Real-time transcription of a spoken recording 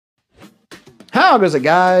How goes it,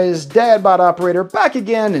 guys? Dadbot Operator back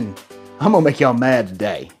again, and I'm gonna make y'all mad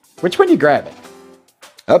today. Which one you grabbing?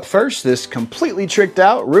 Up first, this completely tricked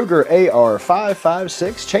out Ruger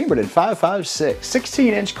AR556, chambered in 5.56,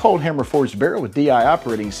 16-inch cold hammer forged barrel with DI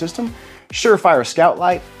operating system, Surefire scout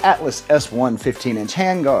light, Atlas S1 15-inch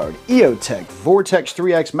handguard, EOTech Vortex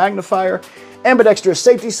 3X magnifier, ambidextrous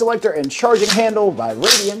safety selector and charging handle by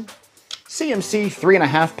Grabbin, CMC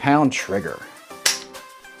 3.5-pound trigger.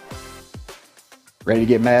 Ready to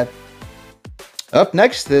get mad? Up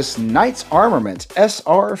next, this Knight's Armament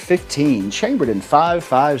SR-15, chambered in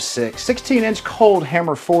 5.56, 16-inch cold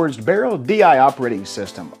hammer forged barrel, DI operating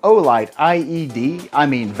system, Olight IED,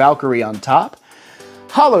 Valkyrie on top,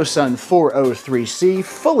 Holosun 403C,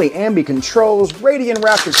 fully ambi controls, Radian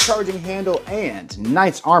Raptor charging handle, and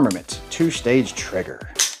Knight's Armament 2-stage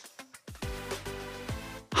trigger.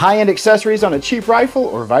 High-end accessories on a cheap rifle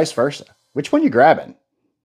or vice versa? Which one you grabbing?